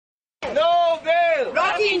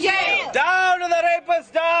in jail. Down to the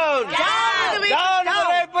rapists, down. Down to the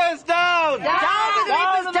rapists, down. Down to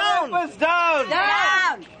the rapists, down.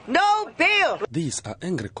 Down. No bail. These are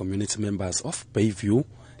angry community members of Bayview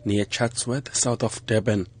near Chatsworth, south of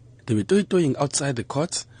Durban. They were doing outside the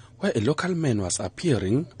court where a local man was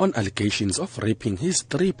appearing on allegations of raping his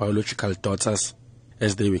 3 biological daughters.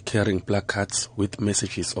 As they were carrying placards with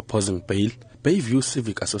messages opposing bail, Bayview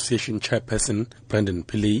Civic Association chairperson Brendan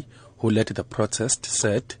Pillay, who led the protest,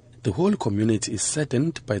 said the whole community is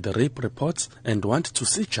saddened by the rape reports and want to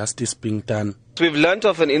see justice being done. We've learnt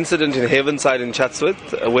of an incident in Havenside in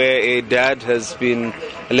Chatsworth where a dad has been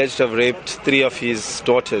alleged to have raped 3 of his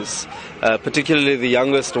daughters, particularly the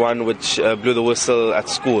youngest one, which blew the whistle at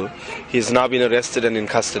school. He's now been arrested and in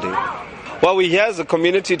custody. Well, we're here as a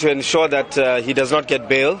community to ensure that he does not get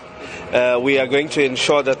bail. We are going to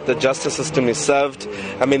ensure that the justice system is served.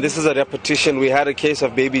 I mean, this is a repetition. We had a case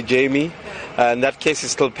of baby Jamie, and that case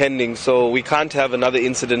is still pending, so we can't have another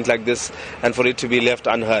incident like this and for it to be left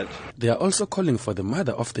unheard. They are also calling for the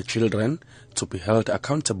mother of the children to be held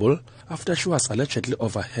accountable after she was allegedly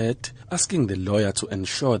overheard asking the lawyer to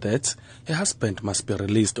ensure that her husband must be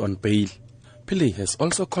released on bail. Pillay has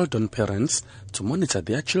also called on parents to monitor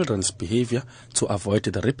their children's behavior to avoid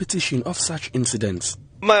the repetition of such incidents.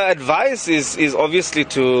 My advice is obviously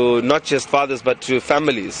to not just fathers but to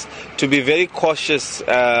families to be very cautious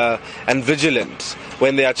and vigilant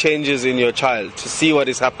when there are changes in your child, to see what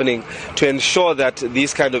is happening, to ensure that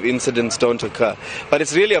these kind of incidents don't occur. But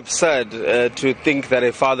it's really absurd to think that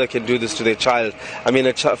a father can do this to their child. I mean,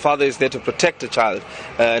 a father is there to protect a child,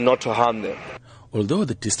 not to harm them. Although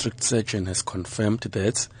the district surgeon has confirmed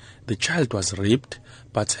that the child was raped,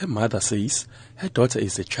 but her mother says her daughter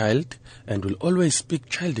is a child and will always speak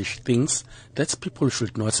childish things that people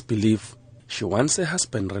should not believe. She wants her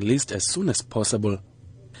husband released as soon as possible.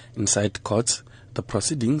 Inside court, the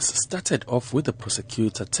proceedings started off with the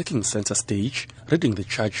prosecutor taking center stage, reading the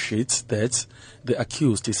charge sheets that the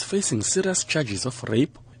accused is facing serious charges of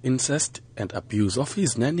rape, incest and abuse of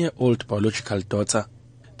his 9-year-old biological daughter.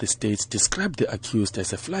 The state described the accused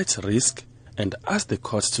as a flight risk and asked the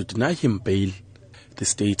court to deny him bail. The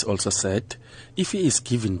state also said if he is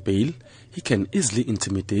given bail, he can easily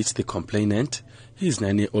intimidate the complainant, his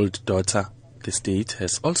 9-year-old daughter. The state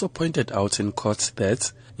has also pointed out in court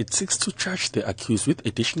that it seeks to charge the accused with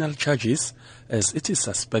additional charges as it is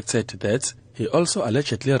suspected that he also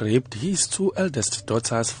allegedly raped his 2 eldest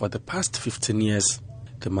daughters for the past 15 years.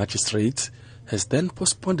 The magistrate has then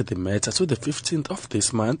postponed the matter to the 15th of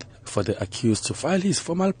this month for the accused to file his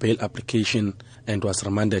formal bail application and was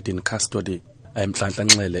remanded in custody. I am Nhlanhla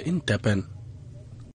Nxele in Durban.